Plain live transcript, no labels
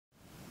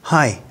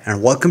Hi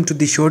and welcome to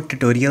the short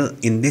tutorial.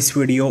 In this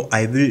video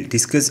I will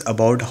discuss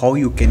about how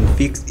you can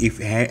fix if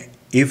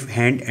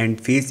hand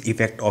and face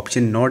effect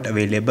option not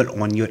available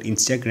on your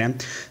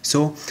Instagram.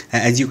 So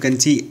as you can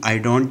see, I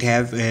don't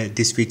have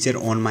this feature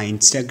on my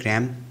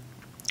Instagram.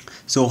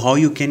 So how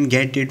you can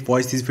get it,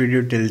 watch this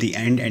video till the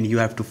end and you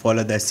have to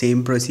follow the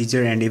same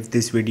procedure. And if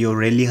this video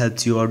really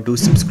helps you out, do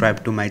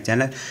subscribe to my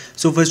channel.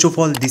 So first of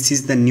all, this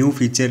is the new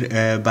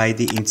feature by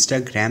the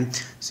Instagram.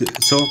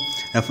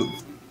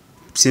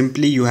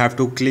 Simply you have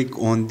to click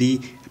on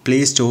the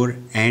Play Store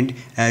and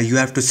you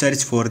have to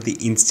search for the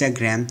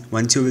Instagram.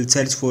 Once you will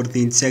search for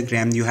the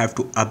Instagram, you have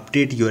to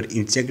update your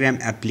Instagram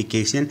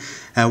application.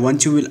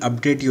 Once you will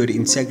update your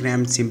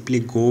Instagram, simply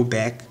go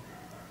back,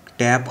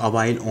 tap a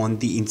while on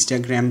the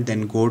Instagram,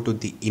 then go to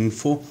the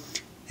info,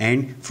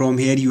 and from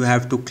here you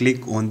have to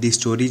click on the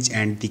storage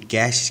and the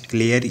cache.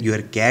 Clear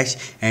your cache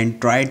and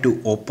try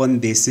to open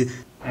this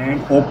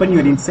and open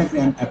your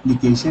Instagram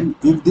application.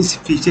 If this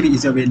feature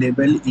is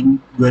available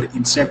in your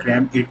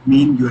Instagram, it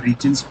means your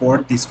region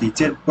support this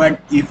feature. But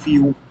if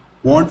you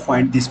won't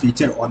find this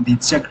feature on the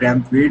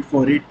Instagram, wait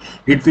for it.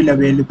 It will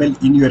available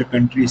in your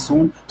country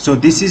soon. So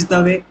this is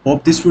the way.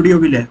 Hope this video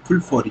will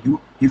helpful for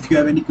you. If you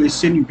have any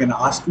question, you can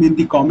ask me in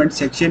the comment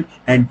section,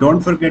 and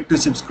don't forget to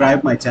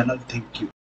subscribe my channel. Thank you.